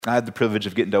I had the privilege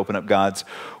of getting to open up God's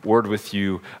Word with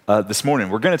you this morning.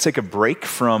 We're going to take a break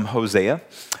from Hosea.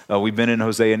 We've been in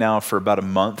Hosea now for about a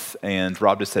month, and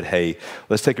Rob just said, hey,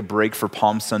 let's take a break for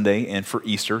Palm Sunday and for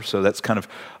Easter. So that's kind of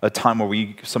a time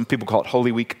where some people call it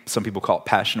Holy Week, some people call it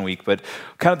Passion Week, but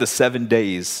kind of the 7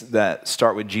 days that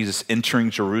start with Jesus entering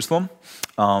Jerusalem.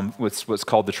 What's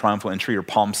called the Triumphal Entry or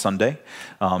Palm Sunday,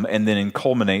 and then it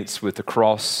culminates with the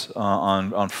cross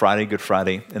on Friday, Good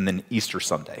Friday, and then Easter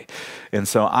Sunday. And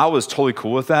so I was totally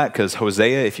cool with that because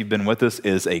Hosea, if you've been with us,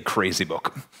 is a crazy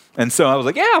book. And so I was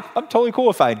like, yeah, I'm totally cool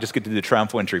if I just get to do the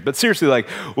Triumphal Entry. But seriously,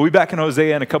 we'll be back in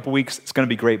Hosea in a couple weeks. It's going to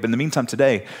be great. But in the meantime,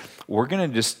 today, we're going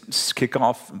to just kick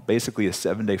off basically a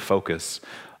 7-day focus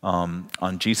on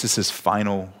Jesus'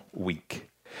 final week.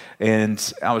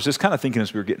 And I was just kind of thinking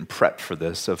as we were getting prepped for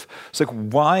this it's like,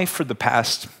 why for the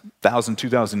past 1,000,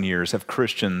 2,000 years have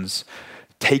Christians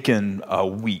taken a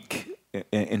week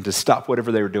and to stop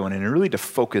whatever they were doing and really to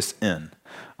focus in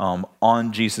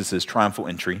on Jesus' triumphal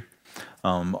entry,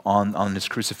 on his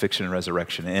crucifixion and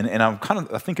resurrection. And I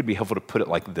think it'd be helpful to put it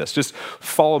like this. Just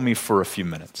follow me for a few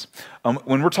minutes.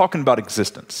 When we're talking about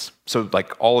existence, so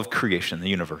like all of creation, the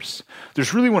universe,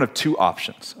 there's really one of two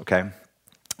options, okay?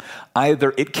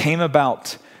 Either it came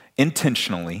about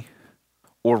intentionally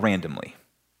or randomly.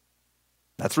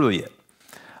 That's really it.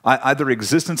 Either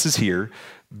existence is here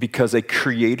because a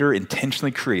creator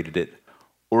intentionally created it,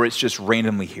 or it's just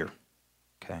randomly here.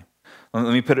 Okay.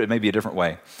 Let me put it maybe a different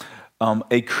way.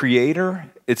 A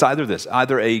creator, it's either this.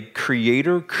 Either a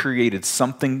creator created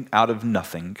something out of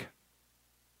nothing,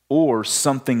 or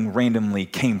something randomly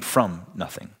came from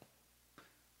nothing.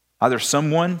 Either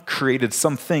someone created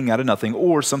something out of nothing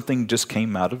or something just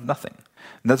came out of nothing.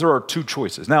 And those are our two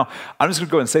choices. Now, I'm just going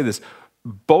to go ahead and say this.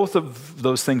 Both of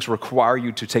those things require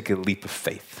you to take a leap of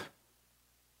faith.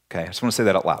 Okay, I just want to say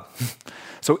that out loud.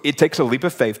 So it takes a leap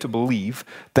of faith to believe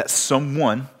that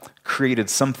someone created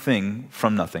something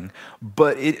from nothing.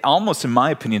 But it almost, in my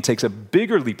opinion, takes a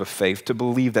bigger leap of faith to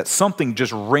believe that something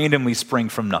just randomly sprang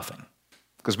from nothing.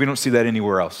 Because we don't see that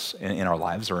anywhere else in our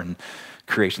lives or in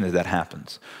creation that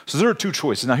happens. So there are two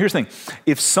choices. Now here's the thing.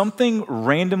 If something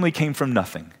randomly came from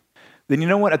nothing, then you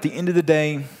know what? At the end of the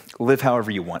day, live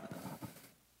however you want.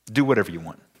 Do whatever you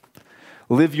want.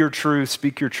 Live your truth,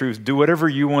 speak your truth, do whatever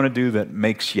you want to do that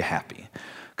makes you happy.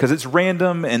 Because it's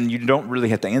random and you don't really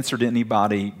have to answer to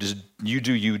anybody. Just you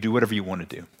do whatever you want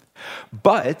to do.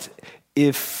 But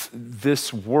if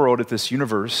this world, if this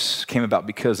universe came about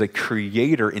because a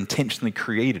creator intentionally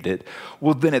created it,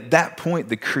 well, then at that point,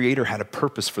 the creator had a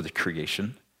purpose for the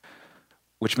creation,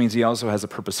 which means he also has a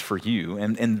purpose for you.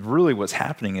 And really what's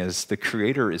happening is the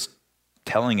creator is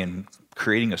telling and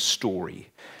creating a story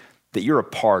that you're a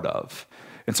part of.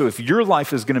 And so if your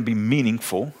life is going to be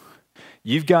meaningful,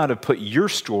 you've got to put your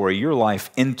story, your life,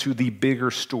 into the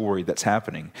bigger story that's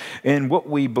happening. And what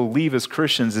we believe as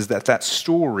Christians is that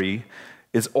story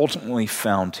is ultimately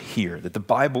found here, that the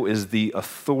Bible is the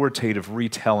authoritative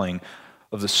retelling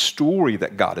of the story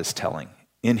that God is telling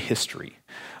in history.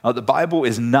 The Bible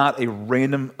is not a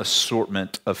random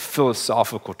assortment of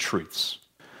philosophical truths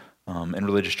and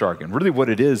religious jargon. Really what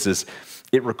it is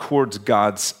it records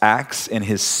God's acts and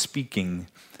his speaking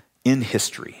in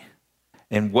history,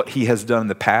 and what he has done in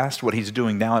the past, what he's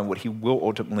doing now, and what he will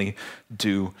ultimately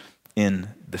do in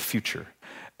the future.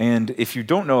 And if you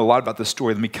don't know a lot about this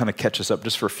story, let me kind of catch us up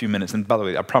just for a few minutes. And by the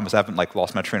way, I promise I haven't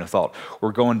lost my train of thought.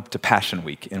 We're going to Passion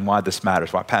Week, and why this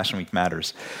matters, why Passion Week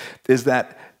matters, is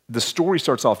that the story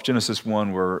starts off Genesis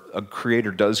 1 where a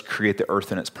creator does create the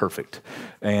earth and it's perfect.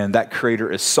 And that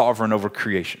creator is sovereign over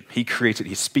creation. He creates it.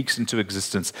 He speaks into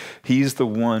existence. He's the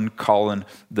one calling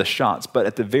the shots. But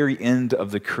at the very end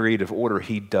of the creative order,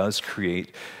 he does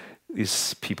create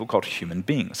these people called human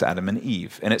beings, Adam and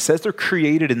Eve. And it says they're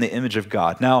created in the image of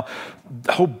God. Now,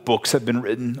 whole books have been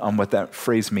written on what that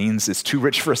phrase means. It's too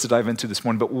rich for us to dive into this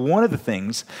morning. But one of the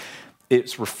things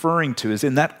it's referring to is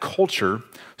in that culture,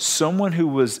 someone who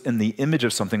was in the image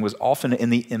of something was often in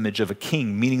the image of a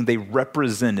king, meaning they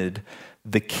represented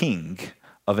the king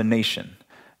of a nation.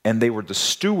 And they were the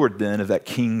steward then of that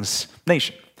king's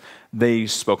nation. They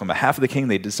spoke on behalf of the king.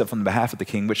 They did stuff on behalf of the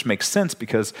king, which makes sense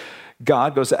because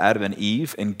God goes to Adam and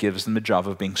Eve and gives them the job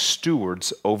of being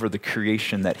stewards over the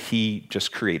creation that he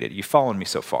just created. You following me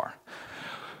so far?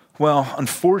 Well,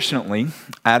 unfortunately,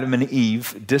 Adam and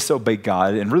Eve disobeyed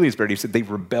God, and really, as Brady said, they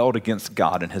rebelled against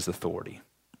God and his authority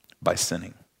by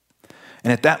sinning.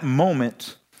 And at that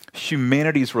moment,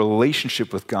 humanity's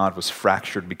relationship with God was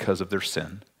fractured because of their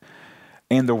sin,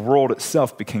 and the world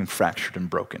itself became fractured and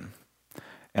broken.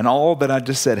 And all that I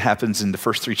just said happens in the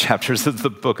first 3 chapters of the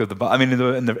book of the Bible. I mean,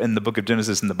 in the book of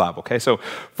Genesis in the Bible. Okay, so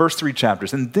first 3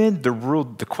 chapters, and then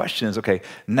the question is, okay,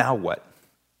 now what?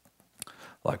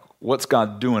 Like, what's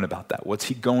God doing about that? What's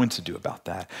he going to do about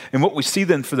that? And what we see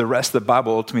then for the rest of the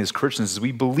Bible, ultimately as Christians, is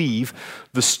we believe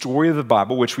the story of the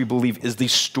Bible, which we believe is the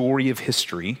story of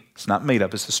history. It's not made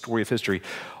up, it's the story of history.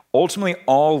 Ultimately,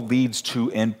 all leads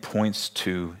to and points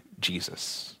to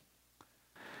Jesus.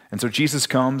 And so Jesus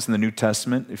comes in the New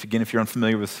Testament. If you're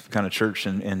unfamiliar with kind of church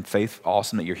and faith,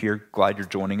 awesome that you're here. Glad you're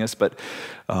joining us. But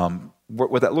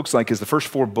what that looks like is the first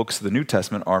 4 books of the New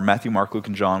Testament are Matthew, Mark, Luke,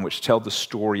 and John, which tell the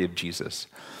story of Jesus.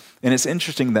 And it's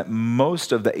interesting that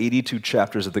most of the 82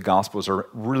 chapters of the Gospels are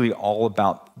really all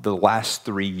about the last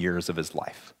 3 years of his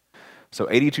life. So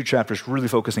 82 chapters really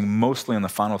focusing mostly on the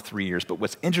final 3 years. But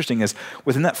what's interesting is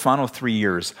within that final 3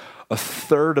 years, a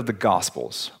third of the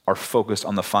Gospels are focused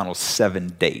on the final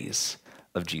 7 days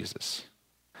of Jesus.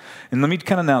 And let me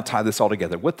kind of now tie this all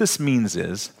together. What this means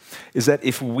is that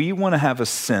if we want to have a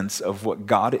sense of what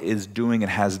God is doing and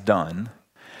has done,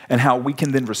 and how we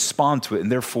can then respond to it,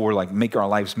 and therefore like make our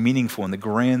lives meaningful in the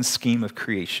grand scheme of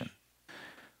creation,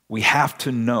 we have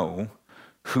to know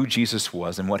who Jesus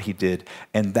was and what he did,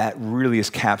 and that really is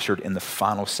captured in the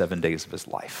final 7 days of his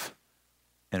life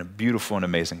in a beautiful and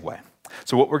amazing way.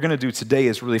 So what we're going to do today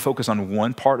is really focus on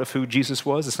one part of who Jesus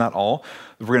was. It's not all.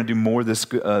 We're going to do more this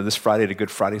Friday at a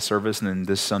Good Friday service, and then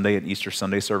this Sunday at Easter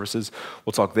Sunday services.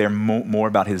 We'll talk there more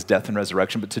about his death and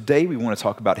resurrection. But today we want to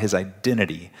talk about his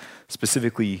identity,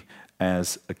 specifically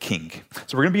as a king.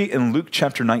 So we're going to be in Luke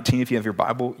chapter 19. If you have your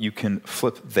Bible, you can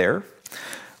flip there.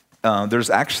 There's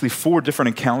actually 4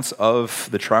 different accounts of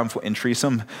the triumphal entry.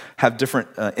 Some have different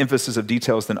emphasis of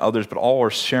details than others, but all are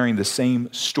sharing the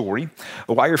same story.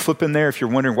 While you're flipping there, if you're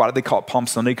wondering why do they call it Palm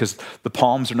Sunday, because the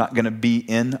palms are not going to be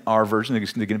in our version. They're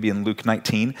going to be in Luke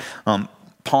 19.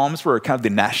 Palms were kind of the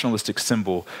nationalistic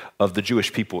symbol of the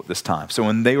Jewish people at this time. So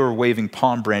when they were waving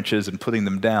palm branches and putting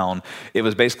them down, it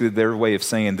was basically their way of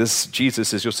saying, this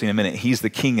Jesus, as you'll see in a minute, he's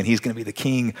the king, and he's going to be the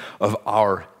king of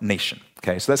our nation.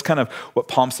 Okay, so that's kind of what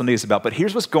Palm Sunday is about. But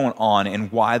here's what's going on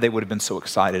and why they would have been so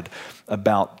excited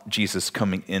about Jesus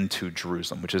coming into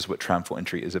Jerusalem, which is what triumphal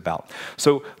entry is about.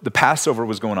 So the Passover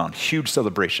was going on, huge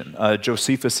celebration.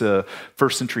 Josephus, a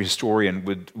first century historian,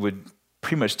 would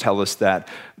pretty much tell us that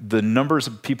the numbers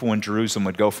of people in Jerusalem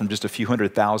would go from just a few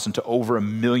 100,000 to over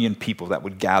 1 million people that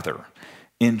would gather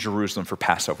in Jerusalem for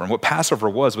Passover. And what Passover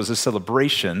was a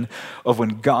celebration of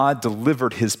when God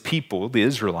delivered his people, the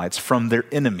Israelites, from their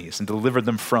enemies and delivered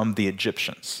them from the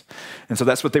Egyptians. And so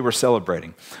that's what they were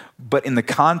celebrating. But in the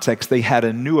context, they had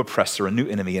a new oppressor, a new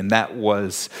enemy, and that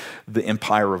was the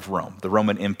Empire of Rome, the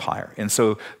Roman Empire. And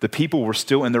so the people were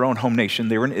still in their own home nation.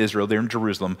 They were in Israel, they were in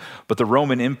Jerusalem, but the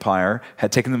Roman Empire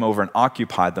had taken them over and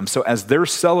occupied them. So as they're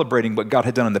celebrating what God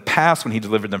had done in the past when he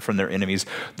delivered them from their enemies,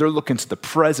 they're looking to the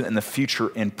present and the future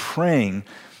and praying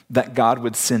that God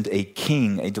would send a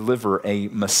king, a deliverer, a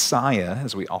Messiah,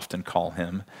 as we often call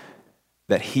him,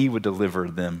 that he would deliver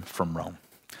them from Rome.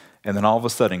 And then all of a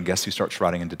sudden, guess who starts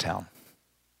riding into town?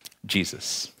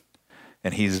 Jesus.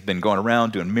 And he's been going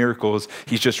around doing miracles.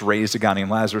 He's just raised a guy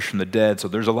named Lazarus from the dead. So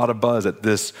there's a lot of buzz that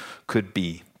this could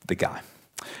be the guy.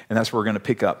 And that's where we're going to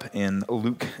pick up in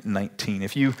Luke 19.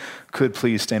 If you could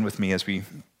please stand with me as we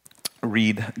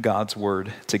read God's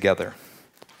word together.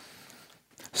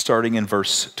 Starting in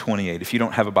verse 28. If you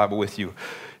don't have a Bible with you,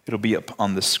 it'll be up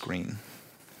on the screen.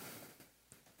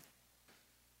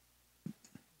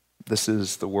 This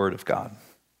is the word of God.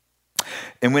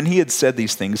 And when he had said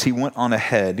these things, he went on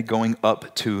ahead, going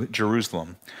up to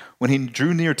Jerusalem. When he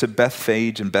drew near to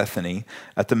Bethphage and Bethany,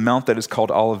 at the mount that is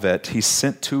called Olivet, he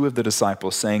sent 2 of the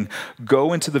disciples, saying,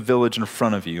 "Go into the village in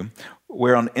front of you,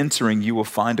 where on entering you will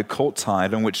find a colt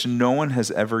tied on which no one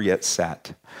has ever yet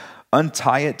sat.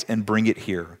 Untie it and bring it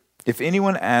here. If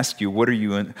anyone asks you,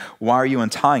 why are you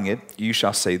untying it? You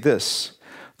shall say this,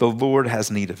 the Lord has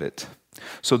need of it."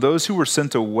 So those who were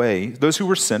sent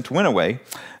went away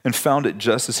and found it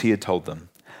just as he had told them.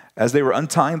 As they were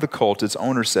untying the colt, its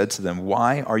owner said to them,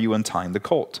 "Why are you untying the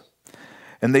colt?"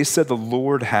 And they said, "The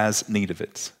Lord has need of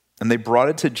it." And they brought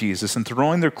it to Jesus, and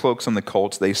throwing their cloaks on the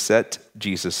colt, they set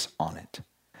Jesus on it.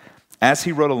 As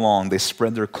he rode along, they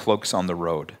spread their cloaks on the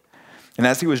road. And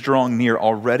as he was drawing near,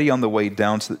 already on the way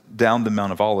down the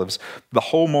Mount of Olives, the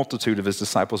whole multitude of his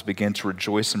disciples began to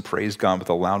rejoice and praise God with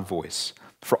a loud voice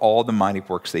for all the mighty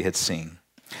works they had seen,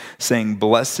 saying,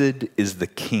 "Blessed is the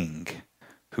King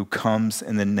who comes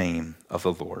in the name of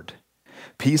the Lord.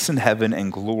 Peace in heaven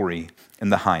and glory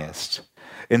in the highest."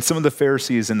 And some of the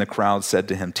Pharisees in the crowd said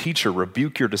to him, "Teacher,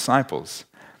 rebuke your disciples."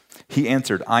 He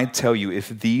answered, I tell you, if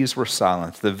these were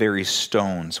silent, the very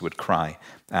stones would cry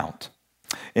out.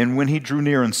 And when he drew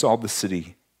near and saw the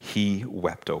city, he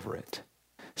wept over it,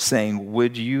 saying,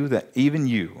 would you that even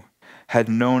you had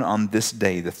known on this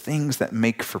day the things that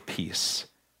make for peace,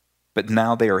 but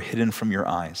now they are hidden from your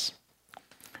eyes.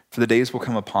 For the days will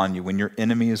come upon you when your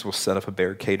enemies will set up a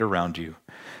barricade around you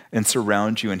and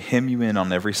surround you and hem you in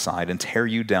on every side and tear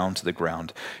you down to the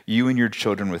ground, you and your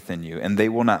children within you, and they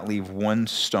will not leave one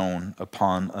stone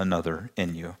upon another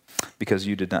in you, because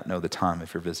you did not know the time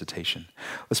of your visitation.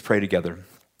 Let's pray together.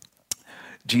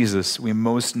 Jesus, we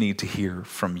most need to hear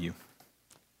from you,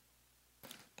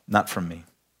 not from me.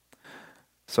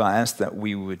 So I ask that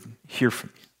we would hear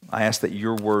from you. I ask that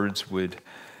your words would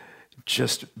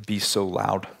just be so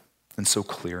loud and so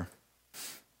clear.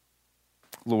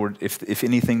 Lord, if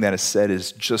anything that is said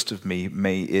is just of me,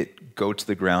 may it go to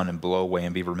the ground and blow away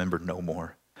and be remembered no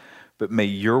more. But may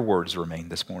your words remain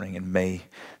this morning, and may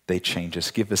they change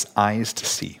us. Give us eyes to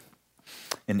see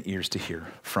and ears to hear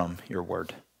from your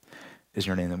word. Is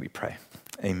your name that we pray.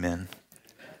 Amen.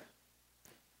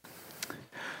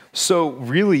 So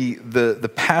really,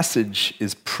 the passage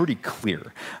is pretty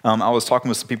clear. I was talking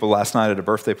with some people last night at a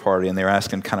birthday party, and they were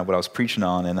asking kind of what I was preaching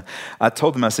on. And I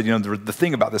told them, I said, the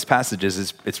thing about this passage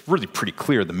is it's really pretty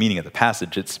clear, the meaning of the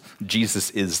passage. It's Jesus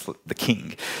is the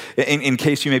king. In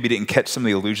case you maybe didn't catch some of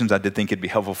the allusions, I did think it'd be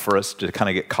helpful for us to kind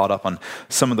of get caught up on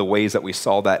some of the ways that we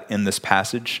saw that in this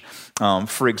passage.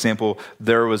 For example,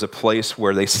 there was a place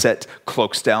where they set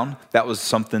cloaks down. That was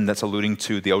something that's alluding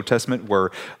to the Old Testament,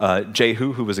 where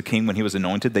Jehu, who was a king when he was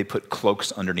anointed, they put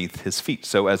cloaks underneath his feet.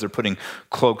 So as they're putting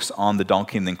cloaks on the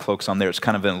donkey and then cloaks on there, it's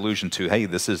kind of an allusion to, hey,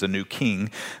 this is a new king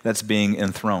that's being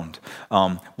enthroned.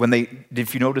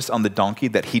 If you notice on the donkey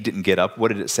that he didn't get up, what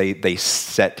did it say? They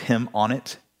set him on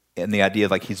it. And the idea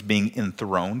of like he's being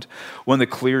enthroned. One of the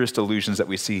clearest allusions that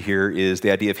we see here is the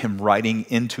idea of him riding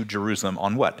into Jerusalem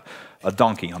on what? A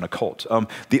donkey, on a colt.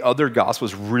 The other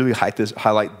Gospels really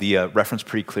highlight the reference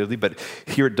pretty clearly, but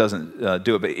here it doesn't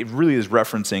do it. But it really is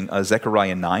referencing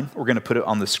Zechariah 9. We're going to put it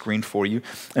on the screen for you.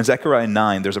 In Zechariah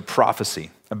 9, there's a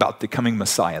prophecy about the coming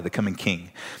Messiah, the coming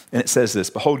king. And it says this,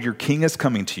 behold, your king is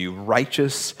coming to you,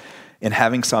 righteous and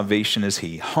having salvation is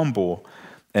he, humble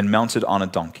and mounted on a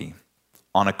donkey,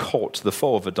 on a colt, the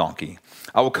foal of a donkey.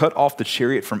 I will cut off the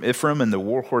chariot from Ephraim and the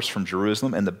war horse from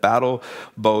Jerusalem, and the battle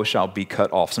bow shall be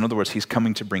cut off. So in other words, he's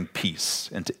coming to bring peace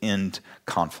and to end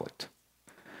conflict.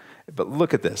 But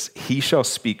look at this. He shall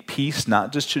speak peace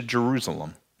not just to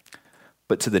Jerusalem,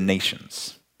 but to the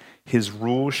nations. His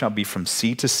rule shall be from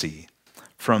sea to sea,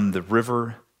 from the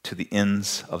river to the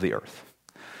ends of the earth.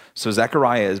 So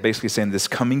Zechariah is basically saying this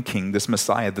coming king, this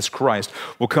Messiah, this Christ,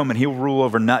 will come and he will rule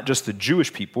over not just the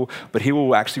Jewish people, but he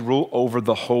will actually rule over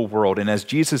the whole world. And as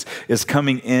Jesus is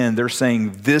coming in, they're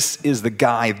saying, this is the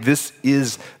guy, this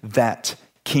is that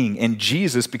king. And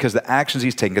Jesus, because the actions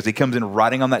he's taking, because he comes in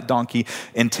riding on that donkey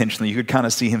intentionally, you could kind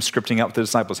of see him scripting out with the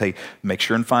disciples, hey, make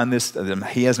sure and find this.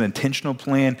 He has an intentional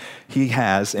plan he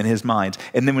has in his mind.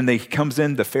 And then when he comes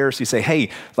in, the Pharisees say, hey,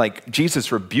 like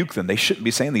Jesus rebuked them. They shouldn't be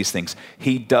saying these things.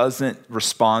 He doesn't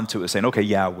respond to it saying, okay,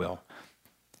 yeah, I will.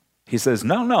 He says,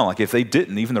 no, like if they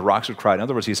didn't, even the rocks would cry. In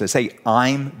other words, he says, hey,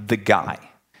 I'm the guy.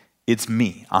 It's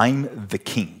me. I'm the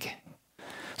king.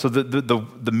 So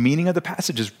the meaning of the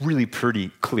passage is really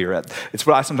pretty clear. It's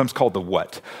what I sometimes call the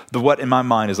what. The what in my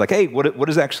mind is like, hey, what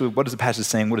is the passage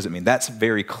saying? What does it mean? That's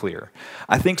very clear.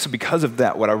 I think so because of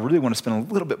that, what I really want to spend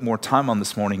a little bit more time on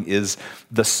this morning is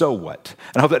the so what.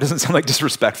 And I hope that doesn't sound like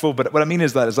disrespectful, but what I mean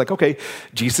is that it's like, okay,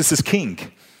 Jesus is king.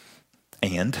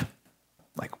 And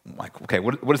like okay,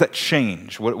 what does that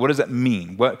change? What does that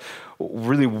mean? What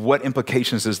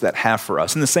implications does that have for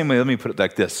us? In the same way, let me put it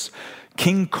like this.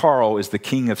 King Carl is the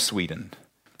king of Sweden.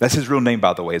 That's his real name,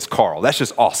 by the way. It's Carl. That's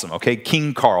just awesome, okay?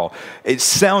 King Carl. It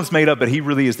sounds made up, but he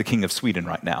really is the king of Sweden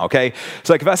right now, okay?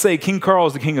 So like if I say King Carl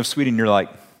is the king of Sweden, you're like,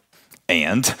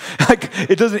 and? Like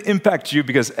it doesn't impact you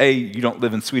because A, you don't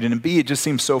live in Sweden, and B, it just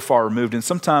seems so far removed. And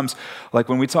sometimes, like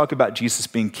when we talk about Jesus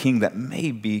being king, that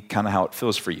may be kind of how it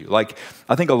feels for you. Like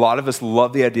I think a lot of us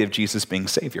love the idea of Jesus being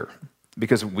savior,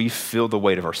 because we feel the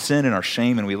weight of our sin and our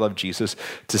shame, and we love Jesus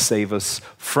to save us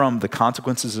from the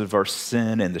consequences of our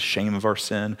sin and the shame of our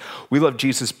sin. We love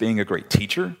Jesus being a great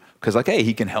teacher, because like, hey,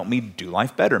 he can help me do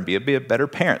life better and be a better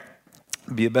parent,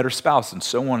 be a better spouse, and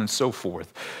so on and so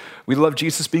forth. We love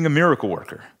Jesus being a miracle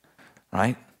worker,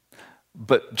 right?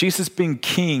 But Jesus being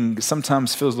king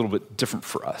sometimes feels a little bit different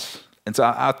for us. And so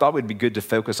I thought it would be good to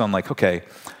focus on like, okay,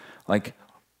 like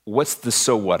what's the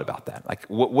so what about that? Like,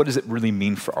 what does it really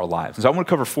mean for our lives? And so I want to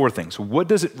cover 4 things. What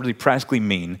does it really practically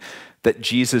mean that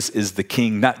Jesus is the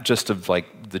king, not just of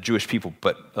like the Jewish people,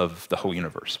 but of the whole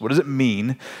universe? What does it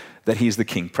mean that he's the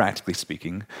king, practically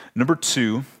speaking? Number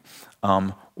 2,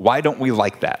 why don't we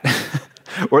like that?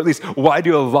 Or at least, why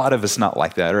do a lot of us not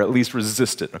like that, or at least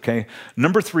resist it, okay?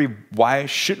 Number 3, why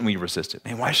shouldn't we resist it?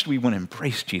 Man, why should we want to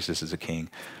embrace Jesus as a king?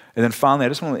 And then finally, I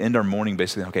just want to end our morning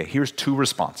basically, okay, here's 2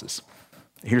 responses.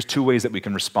 Here's 2 ways that we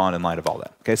can respond in light of all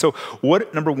that. Okay, so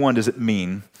what, number 1, does it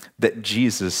mean that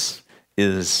Jesus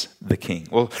is the king?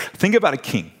 Well, think about a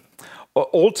king.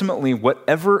 Ultimately,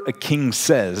 whatever a king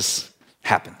says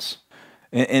happens.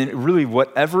 And really,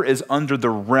 whatever is under the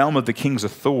realm of the king's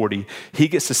authority, he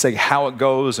gets to say how it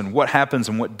goes and what happens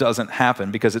and what doesn't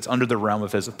happen because it's under the realm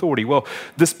of his authority. Well,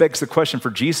 this begs the question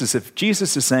for Jesus. If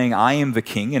Jesus is saying, I am the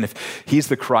king, and if he's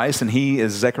the Christ, and he,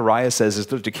 as Zechariah says, is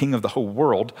the king of the whole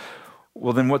world,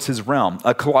 well, then what's his realm?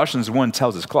 Colossians 1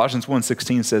 tells us. Colossians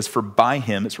 1:16 says, for by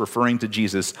him, it's referring to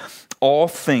Jesus, all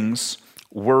things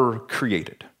were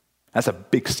created. That's a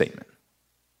big statement.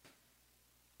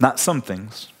 Not some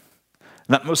things,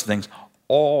 not most things,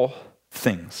 all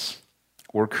things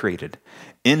were created.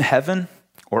 In heaven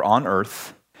or on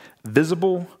earth,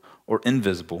 visible or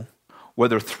invisible,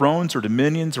 whether thrones or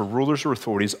dominions or rulers or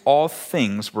authorities, all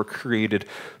things were created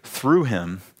through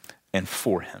him and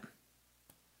for him.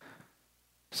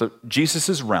 So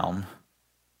Jesus' realm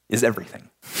is everything.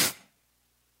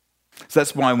 So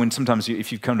that's why when sometimes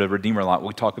if you come to Redeemer a lot,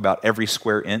 we talk about every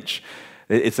square inch.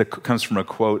 It comes from a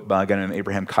quote by a guy named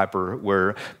Abraham Kuyper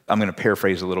where, I'm going to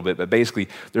paraphrase a little bit, but basically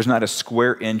there's not a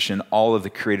square inch in all of the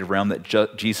created realm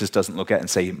that Jesus doesn't look at and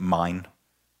say, mine.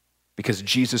 Because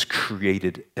Jesus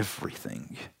created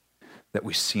everything that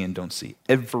we see and don't see.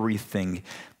 Everything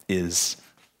is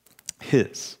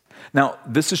his. Now,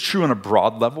 this is true on a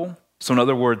broad level. So in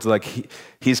other words, like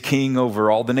he's king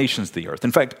over all the nations of the earth.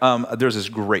 In fact, there's this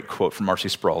great quote from R.C.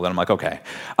 Sproul, and I'm like, okay,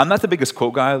 I'm not the biggest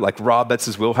quote guy. Like Rob, that's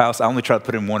his wheelhouse. I only try to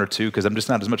put in 1 or 2 because I'm just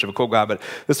not as much of a quote guy, but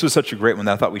this was such a great one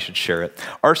that I thought we should share it.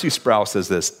 R.C. Sproul says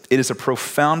this, it is a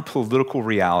profound political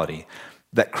reality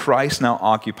that Christ now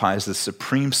occupies the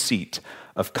supreme seat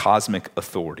of cosmic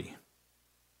authority.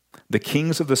 The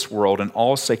kings of this world and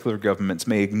all secular governments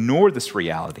may ignore this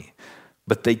reality,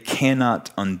 but they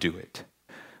cannot undo it.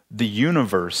 The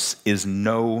universe is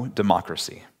no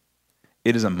democracy.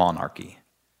 It is a monarchy.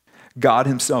 God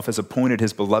himself has appointed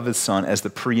his beloved Son as the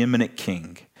preeminent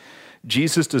king.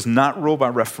 Jesus does not rule by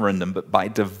referendum, but by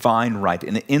divine right.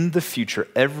 And in the future,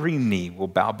 every knee will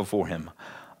bow before him,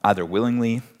 either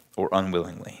willingly or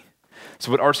unwillingly. So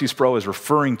what R.C. Sproul is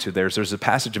referring to there's a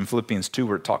passage in Philippians 2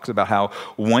 where it talks about how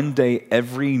one day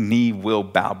every knee will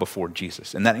bow before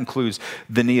Jesus. And that includes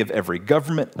the knee of every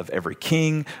government, of every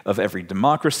king, of every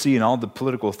democracy, and all the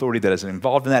political authority that is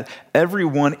involved in that.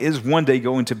 Everyone is one day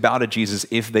going to bow to Jesus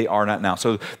if they are not now.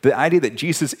 So the idea that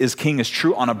Jesus is king is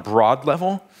true on a broad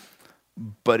level,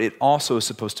 but it also is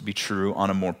supposed to be true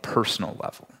on a more personal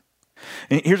level.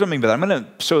 And here's what I mean by that. I'm going to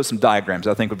show some diagrams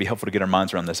I think would be helpful to get our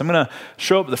minds around this. I'm going to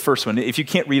show up the first one. If you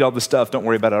can't read all the stuff, don't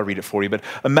worry about it. I'll read it for you. But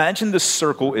imagine this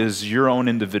circle is your own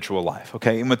individual life,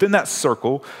 okay? And within that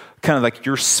circle, kind of like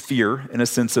your sphere in a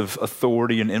sense of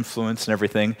authority and influence and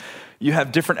everything, you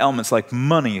have different elements like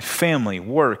money, family,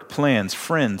 work, plans,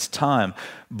 friends, time,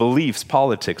 beliefs,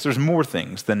 politics. There's more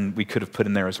things than we could have put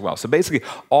in there as well. So basically,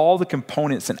 all the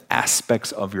components and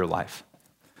aspects of your life.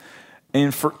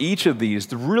 And for each of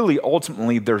these, really,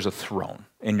 ultimately, there's a throne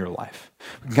in your life.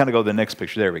 We can kind of go to the next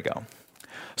picture. There we go.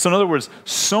 So in other words,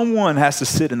 someone has to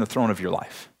sit in the throne of your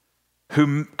life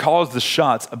who calls the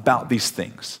shots about these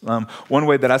things. One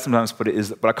way that I sometimes put it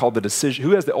is what I call the decision.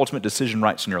 Who has the ultimate decision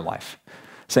rights in your life?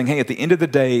 Saying, hey, at the end of the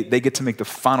day, they get to make the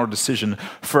final decision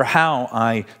for how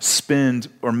I spend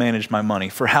or manage my money,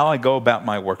 for how I go about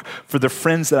my work, for the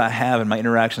friends that I have and my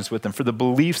interactions with them, for the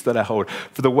beliefs that I hold,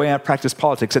 for the way I practice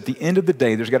politics. At the end of the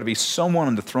day, there's got to be someone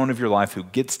on the throne of your life who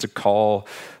gets to call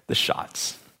the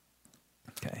shots.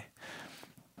 Okay.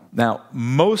 Now,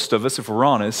 most of us, if we're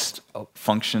honest,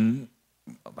 function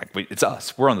like it's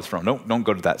us. We're on the throne. Don't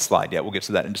go to that slide yet. We'll get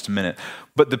to that in just a minute.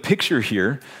 But the picture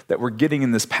here that we're getting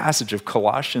in this passage of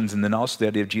Colossians and then also the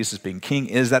idea of Jesus being king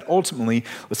is that ultimately,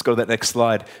 let's go to that next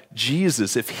slide,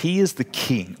 Jesus, if he is the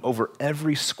king over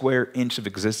every square inch of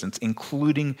existence,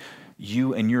 including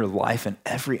you and your life and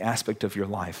every aspect of your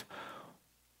life,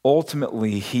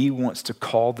 ultimately he wants to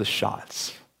call the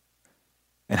shots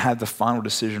and have the final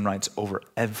decision rights over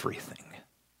everything.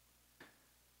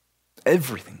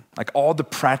 Everything, like all the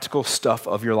practical stuff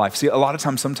of your life. See, a lot of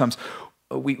times, sometimes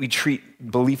we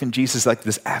treat belief in Jesus like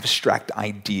this abstract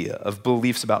idea of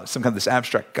beliefs about some kind of this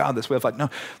abstract God, this way of like, no,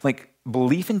 like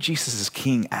belief in Jesus as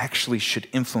king actually should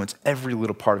influence every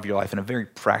little part of your life in a very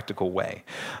practical way.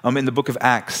 In the book of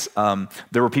Acts,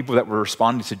 there were people that were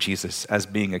responding to Jesus as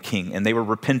being a king, and they were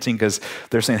repenting because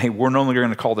they're saying, hey, we're no longer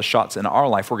going to call the shots in our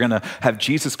life. We're going to have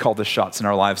Jesus call the shots in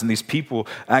our lives. And these people,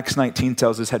 Acts 19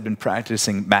 tells us, had been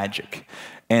practicing magic.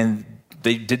 And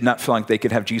they did not feel like they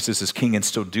could have Jesus as king and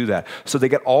still do that. So they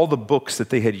got all the books that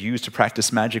they had used to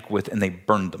practice magic with, and they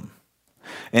burned them.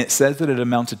 And it says that it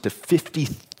amounted to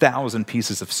 50,000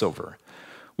 pieces of silver,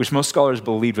 which most scholars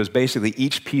believed was basically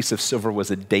each piece of silver was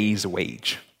a day's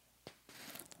wage.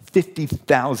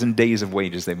 50,000 days of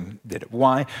wages they did it.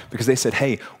 Why? Because they said,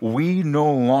 hey, we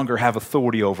no longer have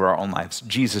authority over our own lives.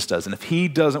 Jesus does. And if he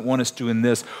doesn't want us doing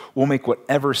this, we'll make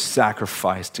whatever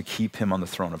sacrifice to keep him on the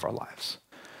throne of our lives.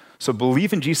 So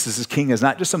belief in Jesus as king is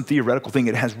not just some theoretical thing.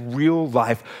 It has real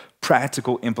life,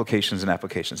 practical implications and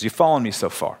applications. You following me so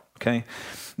far, okay?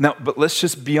 Now, but let's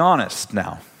just be honest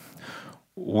now.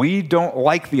 We don't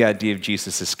like the idea of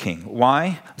Jesus as king.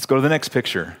 Why? Let's go to the next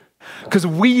picture. Because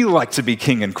we like to be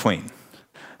king and queen.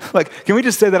 Like, can we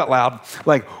just say that out loud?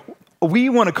 Like, we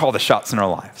want to call the shots in our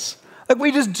lives. Like,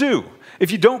 we just do.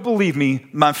 If you don't believe me,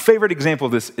 my favorite example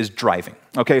of this is driving,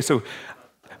 okay? So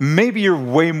maybe you're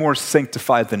way more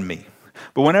sanctified than me.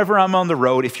 But whenever I'm on the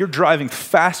road, if you're driving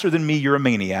faster than me, you're a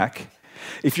maniac.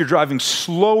 If you're driving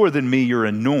slower than me, you're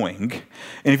annoying.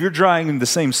 And if you're driving the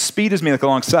same speed as me, like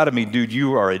alongside of me, dude,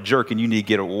 you are a jerk and you need to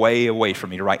get way away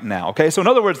from me right now, okay? So in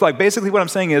other words, like basically what I'm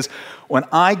saying is when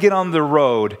I get on the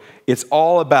road, it's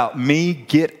all about me,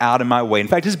 get out of my way. In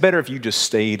fact, it's better if you just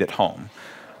stayed at home,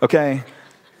 okay?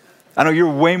 I know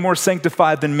you're way more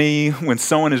sanctified than me. When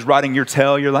someone is riding your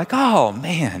tail, you're like, oh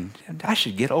man, I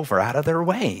should get over out of their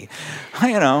way.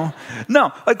 You know,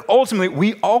 no, like ultimately,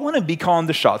 we all want to be calling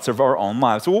the shots of our own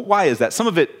lives. So why is that? Some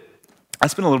of it, I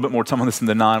spend a little bit more time on this than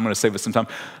the I'm going to save it some time.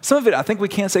 Some of it, I think we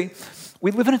can't say,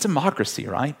 we live in a democracy,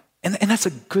 right? And that's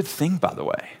a good thing, by the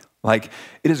way. Like,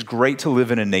 it is great to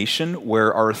live in a nation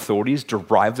where our authorities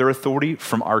derive their authority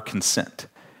from our consent.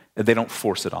 They don't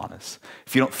force it on us.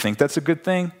 If you don't think that's a good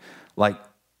thing, like,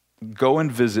 go and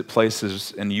visit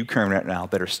places in Ukraine right now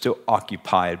that are still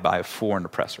occupied by a foreign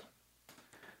oppressor.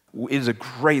 It is a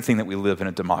great thing that we live in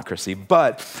a democracy,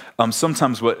 but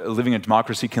sometimes what living in a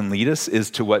democracy can lead us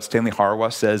is to what Stanley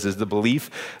Hauerwas says is the belief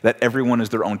that everyone is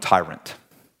their own tyrant.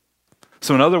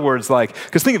 So in other words, like,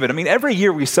 because think of it, I mean, every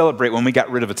year we celebrate when we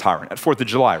got rid of a tyrant at 4th of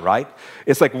July, right?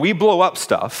 It's like we blow up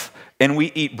stuff and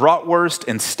we eat bratwurst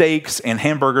and steaks and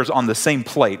hamburgers on the same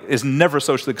plate. It's never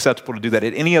socially acceptable to do that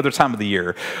at any other time of the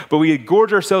year. But we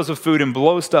gorge ourselves with food and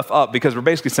blow stuff up because we're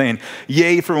basically saying,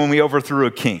 yay for when we overthrew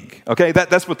a king. Okay,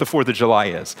 that's what the 4th of July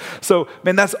is. So,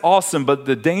 man, that's awesome. But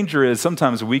the danger is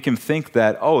sometimes we can think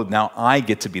that, oh, now I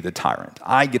get to be the tyrant.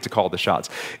 I get to call the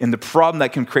shots. And the problem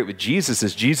that can create with Jesus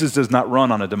is Jesus does not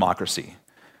run on a democracy.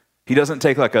 He doesn't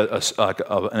take like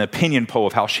an opinion poll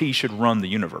of how he should run the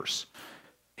universe.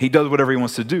 He does whatever he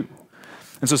wants to do.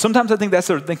 And so sometimes I think that's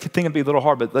the thing can be a little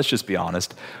hard, but let's just be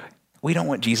honest. We don't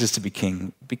want Jesus to be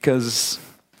king because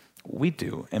we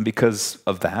do. And because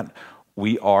of that,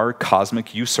 we are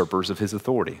cosmic usurpers of his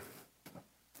authority.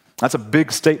 That's a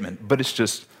big statement, but it's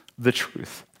just the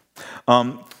truth.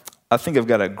 I think I've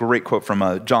got a great quote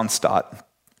from John Stott.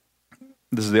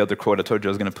 This is the other quote I told you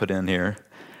I was going to put in here.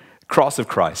 Cross of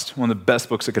Christ, one of the best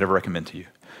books I could ever recommend to you.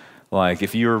 Like,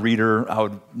 if you're a reader, I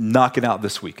would knock it out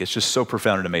this week. It's just so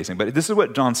profound and amazing. But this is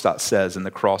what John Stott says in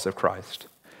The Cross of Christ.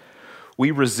 We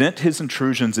resent his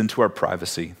intrusions into our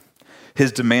privacy,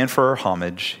 his demand for our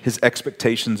homage, his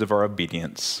expectations of our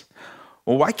obedience.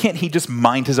 Well, why can't he just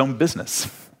mind his own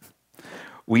business?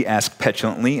 We ask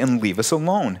petulantly and leave us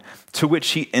alone, to which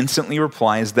he instantly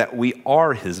replies that we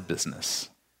are his business,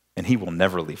 and he will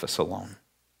never leave us alone.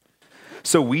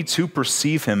 So we too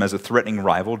perceive him as a threatening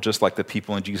rival, just like the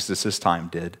people in Jesus' time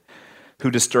did,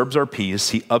 who disturbs our peace,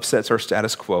 he upsets our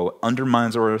status quo,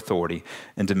 undermines our authority,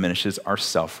 and diminishes our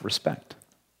self-respect.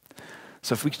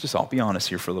 So if we could just all be honest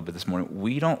here for a little bit this morning,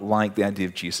 we don't like the idea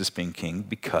of Jesus being king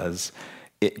because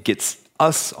it gets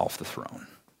us off the throne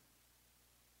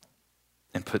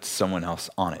and puts someone else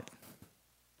on it.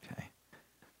 Okay?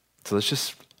 So let's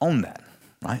just own that,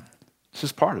 right? It's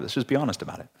just part of it. Let's just be honest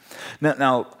about it.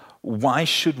 Now, why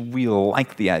should we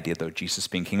like the idea, though, of Jesus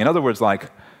being king? In other words,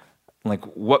 like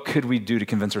what could we do to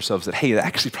convince ourselves that, hey, it's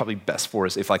actually probably best for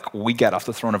us if like we get off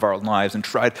the throne of our lives and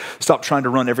stop trying to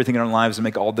run everything in our lives and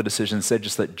make all the decisions, instead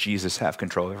just let Jesus have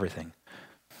control of everything.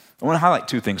 I want to highlight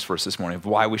two things for us this morning of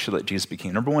why we should let Jesus be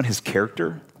king. Number one, his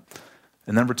character,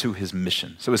 and number two, his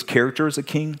mission. So his character as a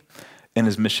king in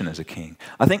his mission as a king.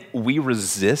 I think we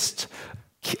resist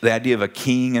the idea of a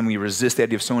king and we resist the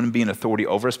idea of someone being authority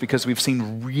over us because we've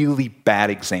seen really bad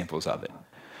examples of it.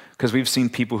 Because we've seen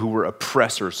people who were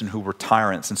oppressors and who were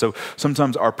tyrants. And so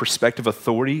sometimes our perspective of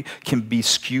authority can be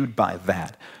skewed by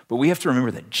that. But we have to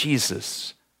remember that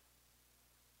Jesus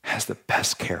has the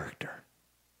best character.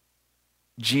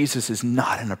 Jesus is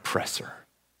not an oppressor.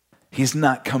 He's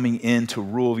not coming in to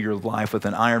rule your life with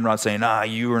an iron rod saying,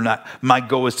 you are not, my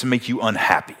goal is to make you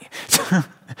unhappy.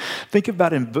 Think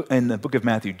about in the book of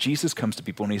Matthew, Jesus comes to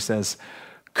people and he says,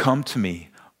 come to me,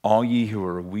 all ye who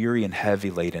are weary and heavy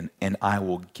laden, and I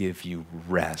will give you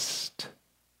rest.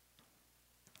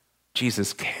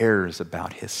 Jesus cares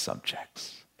about his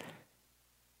subjects.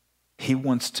 He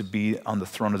wants to be on the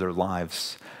throne of their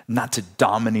lives, not to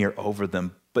domineer over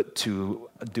them, but to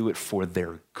do it for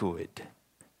their good.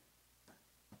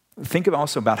 Think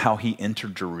also about how he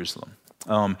entered Jerusalem.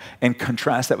 And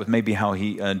contrast that with maybe how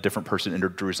a different person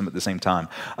entered Jerusalem at the same time.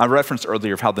 I referenced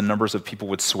earlier of how the numbers of people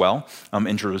would swell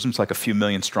in Jerusalem. It's like a few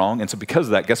million strong. And so because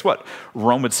of that, guess what?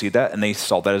 Rome would see that and they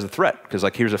saw that as a threat. Because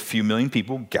here's a few million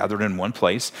people gathered in one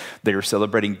place. They are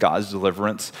celebrating God's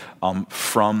deliverance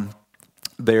from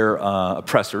their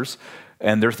oppressors.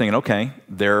 And they're thinking, okay,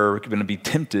 they're going to be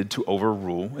tempted to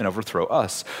overrule and overthrow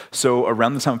us. So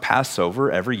around the time of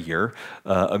Passover, every year,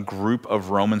 a group of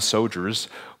Roman soldiers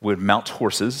would mount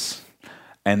horses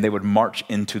and they would march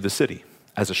into the city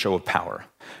as a show of power.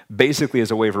 Basically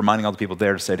as a way of reminding all the people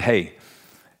there to say, hey,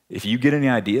 if you get any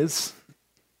ideas,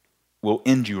 we'll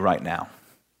end you right now.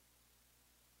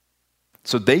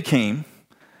 So they came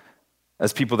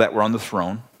as people that were on the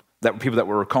throne, that were people that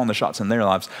were calling the shots in their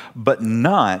lives, but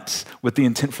not with the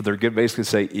intent for their good, basically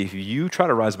say, if you try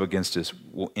to rise up against us,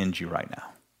 we'll end you right now.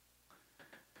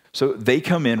 So they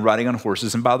come in riding on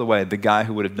horses, and by the way, the guy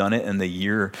who would have done it in the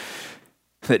year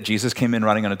that Jesus came in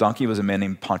riding on a donkey was a man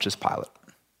named Pontius Pilate.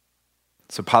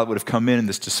 So Pilate would have come in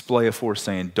this display of force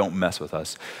saying, don't mess with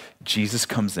us. Jesus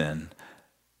comes in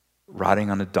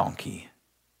riding on a donkey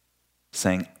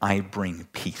saying, I bring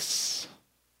peace.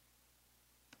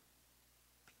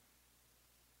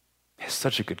 He's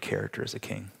such a good character as a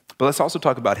king. But let's also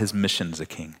talk about his mission as a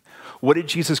king. What did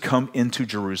Jesus come into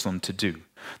Jerusalem to do? And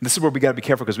this is where we got to be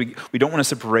careful because we don't want to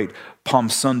separate Palm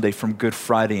Sunday from Good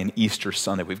Friday and Easter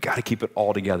Sunday. We've got to keep it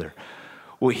all together.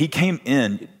 Well, he came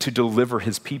in to deliver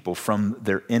his people from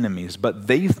their enemies, but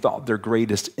they thought their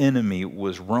greatest enemy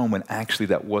was Rome, and actually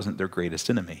that wasn't their greatest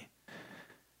enemy.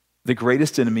 The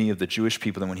greatest enemy of the Jewish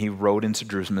people, and when he rode into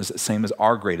Jerusalem, is the same as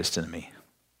our greatest enemy,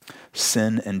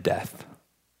 sin and death.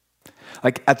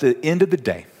 Like at the end of the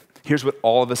day, here's what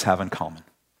all of us have in common.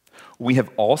 We have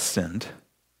all sinned,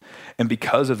 and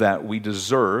because of that, we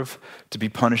deserve to be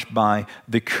punished by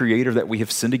the Creator that we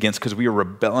have sinned against because we are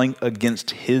rebelling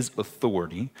against his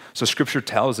authority. So Scripture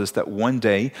tells us that one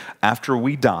day after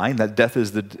we die, that death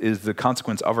is the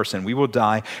consequence of our sin, we will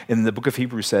die, and the book of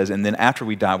Hebrews says, and then after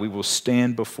we die, we will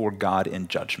stand before God in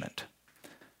judgment.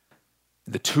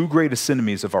 The two greatest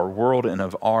enemies of our world and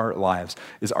of our lives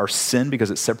is our sin because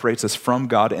it separates us from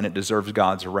God and it deserves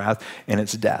God's wrath, and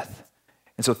it's death.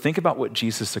 And so think about what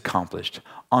Jesus accomplished.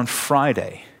 On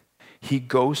Friday, he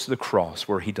goes to the cross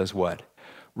where he does what?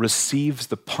 Receives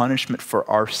the punishment for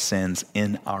our sins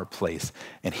in our place,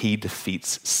 and he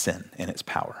defeats sin and its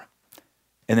power.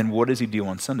 And then what does he do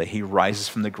on Sunday? He rises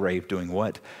from the grave doing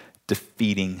what?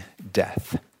 Defeating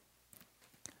death.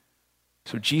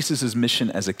 So Jesus' mission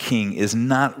as a king is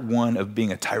not one of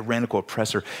being a tyrannical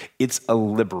oppressor, it's a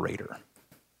liberator.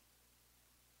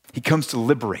 He comes to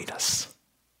liberate us.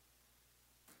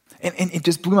 And it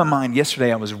just blew my mind.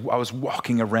 Yesterday I was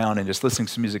walking around and just listening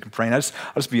to music and praying. I'll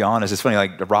just be honest, it's funny,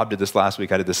 like Rob did this last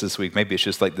week, I did this week. Maybe it's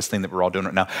just like this thing that we're all doing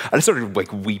right now. I just started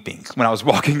like weeping when I was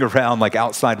walking around, like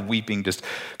outside weeping, just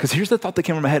because here's the thought that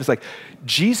came in my head. It's like,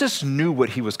 Jesus knew what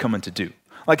he was coming to do.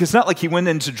 Like, it's not like he went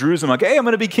into Jerusalem like, hey, I'm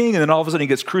going to be king. And then all of a sudden he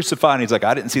gets crucified and he's like,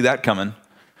 I didn't see that coming.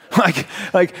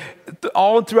 Like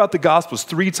all throughout the Gospels,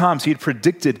 3 times he had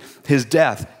predicted his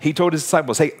death. He told his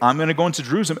disciples, hey, I'm going to go into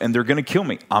Jerusalem and they're going to kill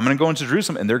me. I'm going to go into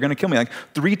Jerusalem and they're going to kill me. Like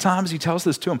 3 times he tells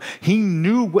this to them. He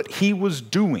knew what he was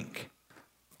doing,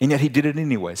 and yet he did it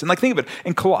anyways. And like, think of it.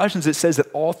 In Colossians, it says that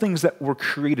all things that were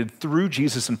created through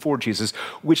Jesus and for Jesus,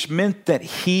 which meant that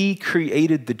he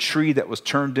created the tree that was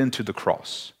turned into the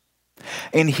cross.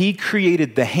 And he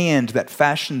created the hand that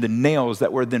fashioned the nails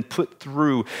that were then put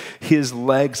through his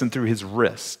legs and through his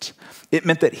wrist. It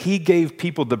meant that he gave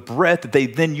people the breath that they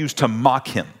then used to mock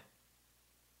him.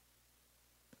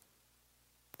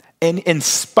 And in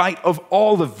spite of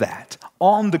all of that,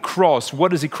 on the cross, what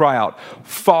does he cry out?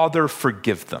 Father,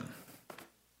 forgive them.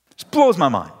 It blows my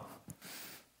mind.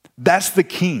 That's the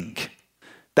king.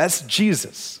 That's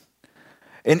Jesus.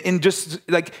 And just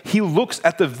like he looks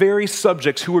at the very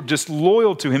subjects who are just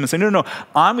loyal to him and say, no,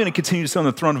 I'm going to continue to sit on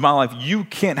the throne of my life. You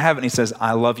can't have it. And he says,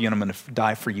 I love you and I'm going to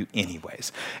die for you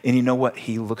anyways. And you know what?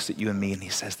 He looks at you and me and he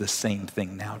says the same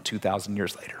thing now, 2,000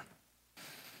 years later.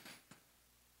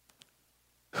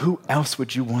 Who else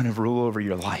would you want to rule over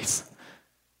your life?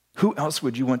 Who else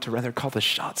would you want to rather call the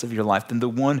shots of your life than the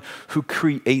one who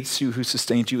creates you, who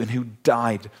sustains you, and who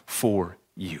died for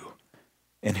you?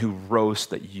 And who rose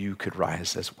so that you could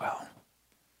rise as well.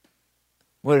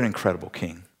 What an incredible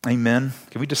king. Amen.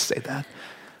 Can we just say that?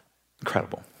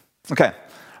 Incredible. Okay.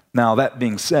 Now that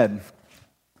being said,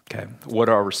 okay, what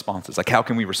are our responses? Like how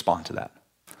can we respond to that?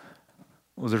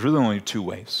 Well, there's really only two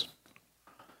ways.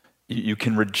 You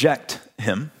can reject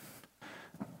him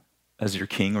as your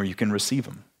king or you can receive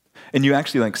him. And you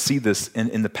actually see this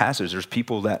in the passage. There's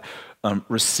people that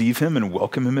receive him and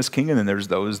welcome him as king, and then there's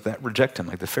those that reject him,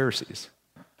 like the Pharisees.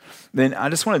 Then I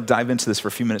just want to dive into this for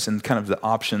a few minutes and kind of the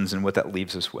options and what that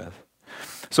leaves us with.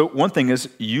 So one thing is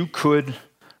you could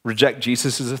reject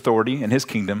Jesus' authority and his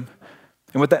kingdom.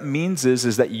 And what that means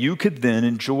is that you could then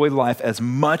enjoy life as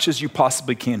much as you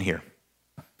possibly can here.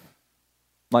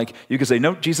 Like you could say,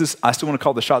 no, Jesus, I still want to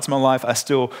call the shots of my life.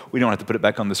 We don't have to put it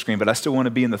back on the screen, but I still want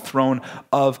to be in the throne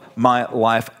of my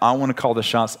life. I want to call the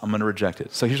shots. I'm going to reject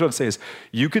it. So here's what I'd say is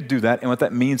you could do that. And what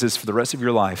that means is for the rest of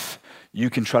your life, you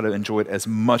can try to enjoy it as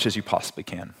much as you possibly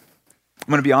can. I'm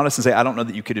going to be honest and say I don't know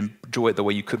that you could enjoy it the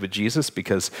way you could with Jesus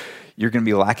because you're going to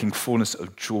be lacking fullness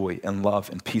of joy and love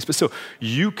and peace. But still,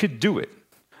 you could do it.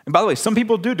 And by the way, some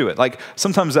people do it. Like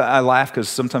sometimes I laugh because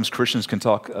sometimes Christians can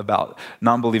talk about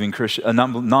non-believing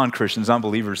non-Christians,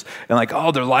 non-believers, and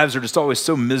oh, their lives are just always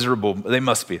so miserable. They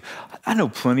must be. I know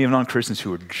plenty of non-Christians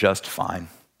who are just fine.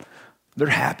 They're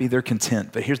happy, they're content.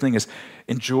 But here's the thing is,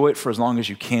 enjoy it for as long as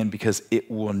you can because it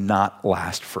will not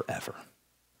last forever.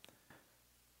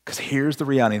 Because here's the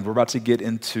reality, and we're about to get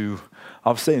into,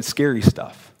 I'll say, scary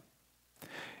stuff.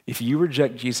 If you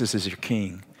reject Jesus as your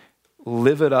king,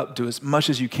 live it up, do as much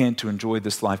as you can to enjoy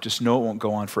this life. Just know it won't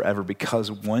go on forever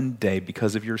because one day,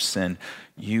 because of your sin,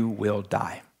 you will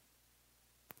die.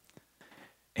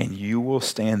 And you will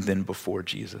stand then before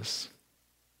Jesus.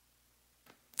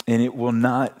 And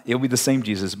it'll be the same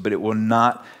Jesus, but it will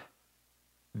not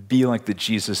be like the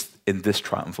Jesus in this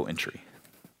triumphal entry.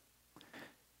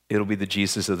 It'll be the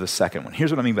Jesus of the second one.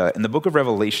 Here's what I mean by that. In the book of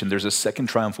Revelation, there's a second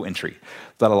triumphal entry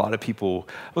that a lot of people,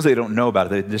 they don't know about it.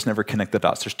 They just never connect the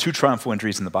dots. There's two triumphal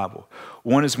entries in the Bible.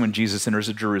 One is when Jesus enters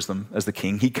Jerusalem as the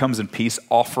king. He comes in peace,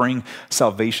 offering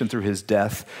salvation through his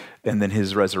death and then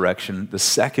his resurrection. The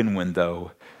second one,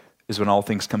 though, is when all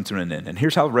things come to an end. And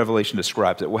here's how Revelation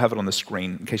describes it. We'll have it on the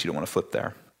screen in case you don't want to flip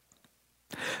there.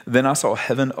 Then I saw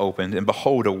heaven opened, and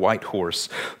behold, a white horse.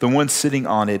 The one sitting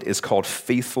on it is called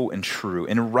Faithful and True.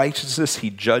 In righteousness he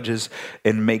judges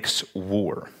and makes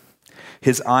war.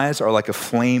 His eyes are like a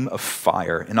flame of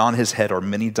fire, and on his head are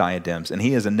many diadems, and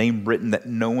he has a name written that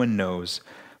no one knows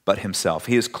but himself.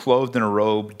 He is clothed in a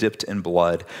robe dipped in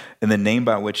blood, and the name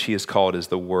by which he is called is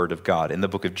the Word of God. In the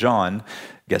book of John,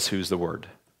 guess who's the Word?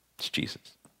 It's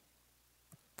Jesus.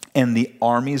 And the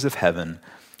armies of heaven,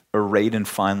 arrayed in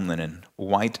fine linen,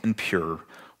 white and pure,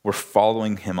 were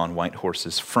following him on white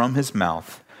horses. From his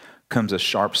mouth comes a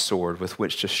sharp sword with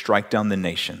which to strike down the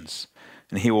nations,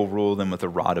 and he will rule them with a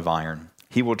rod of iron.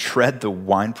 He will tread the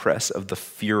winepress of the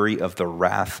fury of the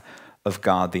wrath of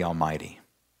God the Almighty.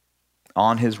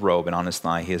 On his robe and on his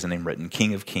thigh he has a name written,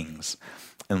 King of Kings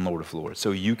and Lord of Lords.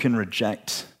 So you can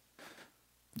reject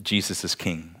Jesus as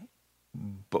king,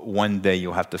 but one day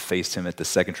you'll have to face him at the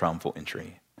second triumphal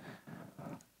entry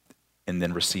and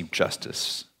then receive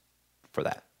justice for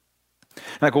that.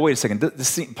 And I go, wait a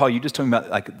second, Paul, you just talking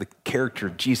about the character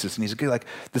of Jesus, and he's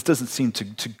this doesn't seem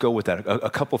to go with that. A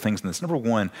couple things in this. Number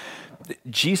one,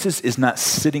 Jesus is not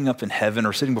sitting up in heaven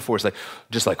or sitting before us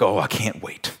oh, I can't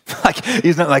wait.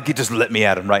 He's not like, just let me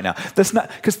at him right now. That's not,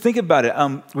 because think about it.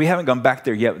 We haven't gone back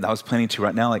there yet, but I was planning to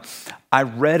right now. I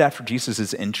read after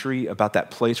Jesus' entry about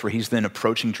that place where he's then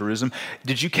approaching Jerusalem.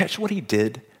 Did you catch what he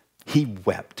did? He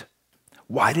wept.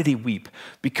 Why did he weep?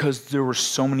 Because there were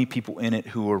so many people in it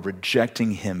who were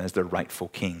rejecting him as their rightful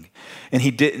king. And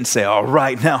he didn't say, all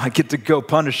right, now I get to go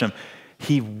punish him.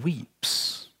 He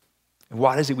weeps.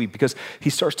 Why does he weep? Because he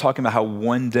starts talking about how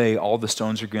one day all the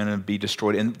stones are going to be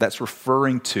destroyed. And that's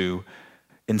referring to,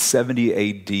 in 70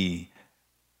 AD,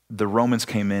 the Romans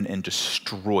came in and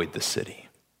destroyed the city.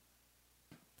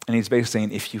 And he's basically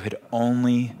saying, if you had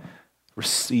only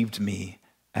received me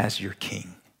as your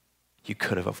king, you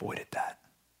could have avoided that.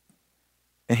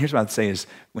 And here's what I'd say is,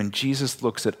 when Jesus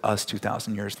looks at us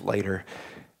 2,000 years later,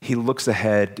 He looks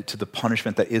ahead to the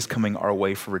punishment that is coming our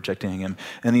way for rejecting him.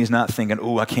 And he's not thinking,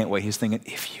 oh, I can't wait. He's thinking,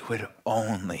 if you would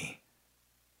only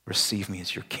receive me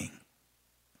as your king,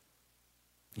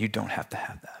 you don't have to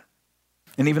have that.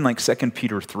 And even like 2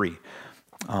 Peter 3,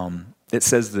 it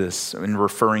says this in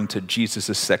referring to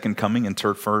Jesus' second coming and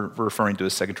referring to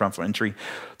his second triumphal entry.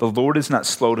 The Lord is not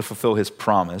slow to fulfill his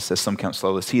promise, as some count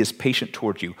slowness. He is patient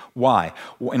toward you. Why?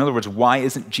 In other words, why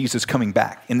isn't Jesus coming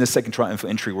back in this second triumphal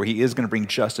entry where he is going to bring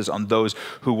justice on those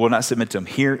who will not submit to him?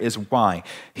 Here is why.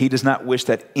 He does not wish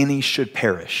that any should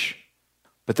perish,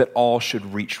 but that all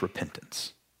should reach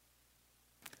repentance.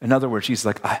 In other words, he's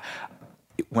like,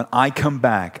 when I come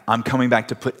back, I'm coming back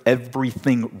to put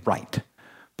everything right.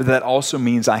 But that also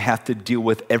means I have to deal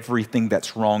with everything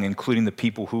that's wrong, including the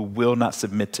people who will not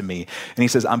submit to me. And he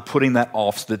says, I'm putting that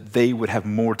off so that they would have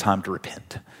more time to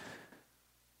repent.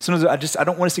 Sometimes I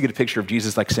don't want us to get a picture of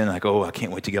Jesus like saying like, oh, I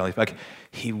can't wait to get all these back.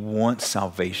 He wants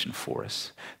salvation for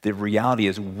us. The reality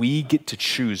is we get to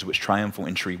choose which triumphal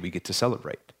entry we get to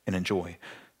celebrate and enjoy.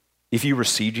 If you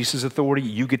receive Jesus' authority,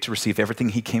 you get to receive everything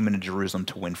he came into Jerusalem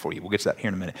to win for you. We'll get to that here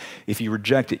in a minute. If you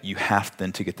reject it, you have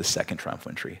then to get the second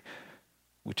triumphal entry,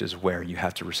 which is where you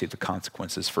have to receive the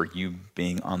consequences for you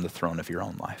being on the throne of your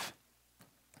own life.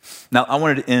 Now, I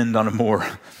wanted to end on a more, I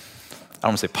don't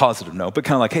want to say positive note, but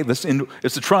kind of like, hey, let's end,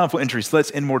 it's a triumphal entry, so let's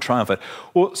end more triumphant.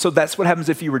 Well, so that's what happens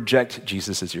if you reject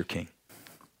Jesus as your king.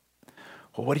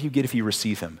 Well, what do you get if you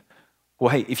receive him? Well,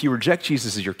 hey, if you reject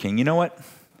Jesus as your king, you know what?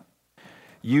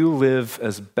 You live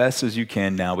as best as you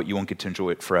can now, but you won't get to enjoy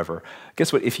it forever.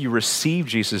 Guess what? If you receive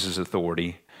Jesus'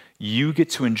 authority, you get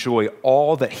to enjoy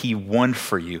all that he won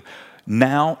for you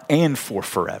now and for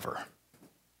forever.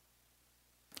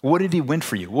 What did he win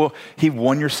for you? Well, he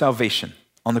won your salvation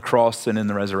on the cross and in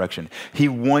the resurrection. He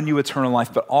won you eternal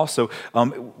life, but also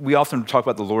we often talk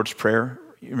about the Lord's Prayer.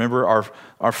 You remember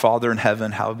our Father in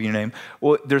heaven, hallowed be your name.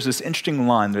 Well, there's this interesting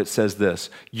line that says this: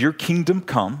 your kingdom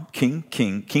come,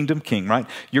 kingdom king, right?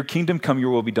 Your kingdom come, your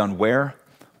will be done where?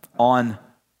 On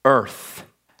earth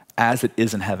as it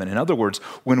is in heaven. In other words,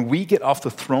 when we get off the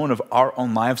throne of our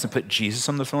own lives and put Jesus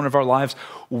on the throne of our lives,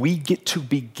 we get to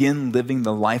begin living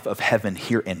the life of heaven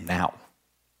here and now.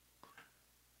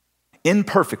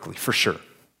 Imperfectly, for sure.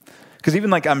 Because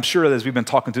even like I'm sure as we've been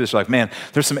talking through this, you're like, man,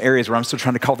 there's some areas where I'm still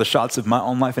trying to call the shots of my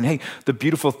own life. And hey, the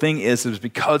beautiful thing is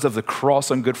because of the cross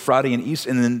on Good Friday and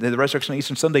Easter, and then the resurrection on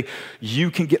Easter Sunday,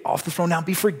 you can get off the throne now and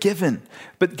be forgiven.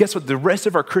 But guess what? The rest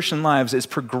of our Christian lives is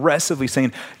progressively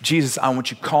saying, Jesus, I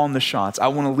want you calling the shots. I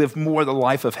want to live more the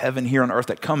life of heaven here on earth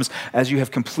that comes as you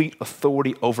have complete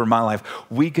authority over my life.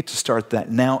 We get to start that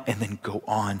now and then go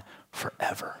on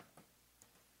forever.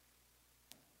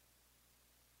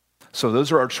 So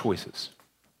those are our choices.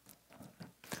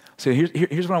 So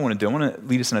here's what I want to do. I want to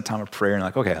lead us in a time of prayer and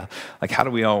like, okay, like how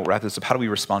do we all wrap this up? How do we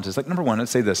respond to this? Like number one,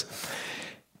 let's say this.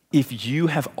 If you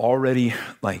have already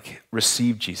like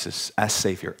received Jesus as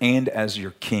Savior and as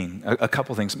your King, a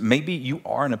couple things. Maybe you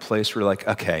are in a place where you're like,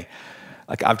 okay,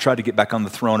 like I've tried to get back on the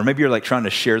throne, or maybe you're like trying to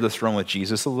share the throne with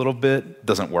Jesus a little bit.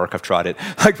 Doesn't work. I've tried it.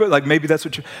 But maybe that's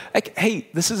what you're like. Hey,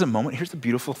 this is a moment. Here's the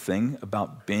beautiful thing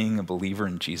about being a believer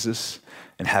in Jesus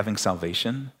and having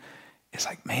salvation. It's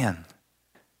like, man,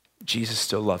 Jesus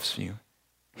still loves you.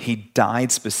 He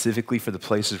died specifically for the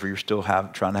places where you're still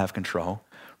trying to have control.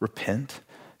 Repent,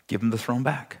 give him the throne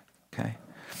back. Okay.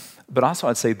 But also,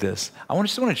 I'd say this: I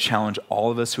just want to challenge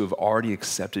all of us who have already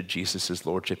accepted Jesus as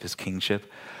lordship, his kingship.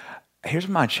 Here's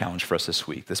my challenge for us this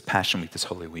week, this Passion Week, this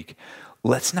Holy Week.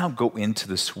 Let's now go into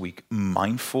this week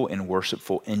mindful and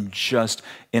worshipful and just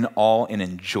in awe and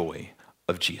in joy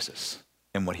of Jesus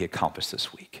and what he accomplished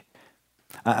this week.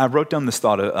 I wrote down this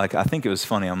thought, I think it was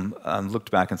funny. I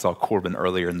looked back and saw Corbin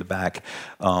earlier in the back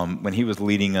when he was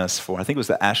leading us for, I think it was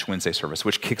the Ash Wednesday service,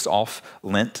 which kicks off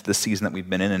Lent, the season that we've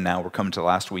been in, and now we're coming to the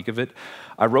last week of it.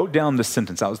 I wrote down this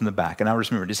sentence. I was in the back, and I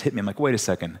just remember it just hit me. I'm like, wait a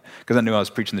second, because I knew I was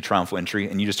preaching the triumphal entry,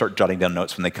 and you just start jotting down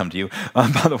notes when they come to you, by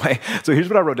the way. So here's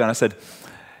what I wrote down. I said,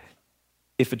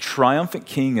 if a triumphant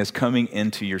king is coming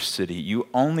into your city, you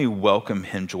only welcome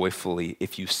him joyfully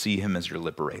if you see him as your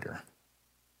liberator.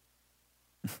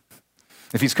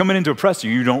 If he's coming in to oppress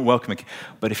you, you don't welcome him.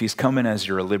 But if he's coming as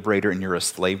you're a liberator and you're a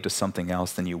slave to something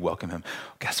else, then you welcome him.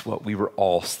 Guess what? We were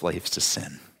all slaves to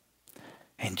sin.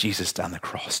 And Jesus died on the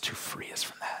cross to free us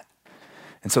from that.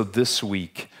 And so this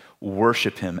week,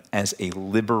 worship him as a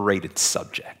liberated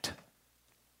subject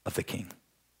of the king.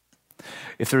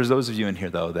 If there's those of you in here,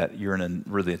 though, that you're in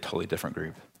a totally different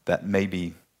group, that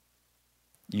maybe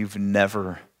you've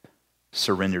never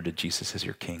surrendered to Jesus as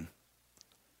your king,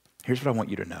 here's what I want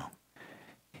you to know.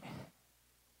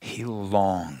 He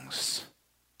longs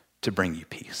to bring you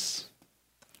peace.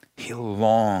 He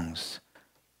longs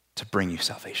to bring you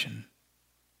salvation.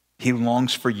 He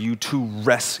longs for you to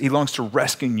rest. He longs to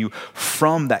rescue you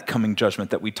from that coming judgment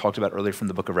that we talked about earlier from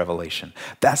the book of Revelation.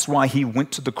 That's why he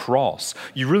went to the cross.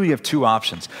 You really have two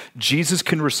options. Jesus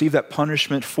can receive that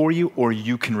punishment for you, or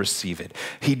you can receive it.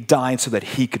 He died so that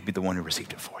he could be the one who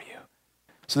received it for you.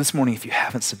 So this morning, if you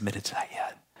haven't submitted to that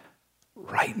yet,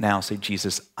 right now say,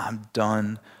 Jesus, I'm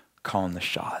done calling the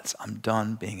shots. I'm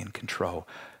done being in control.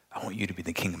 I want you to be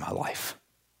the king of my life.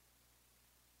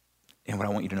 And what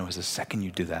I want you to know is the second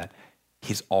you do that,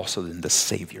 he's also then the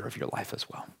savior of your life as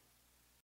well.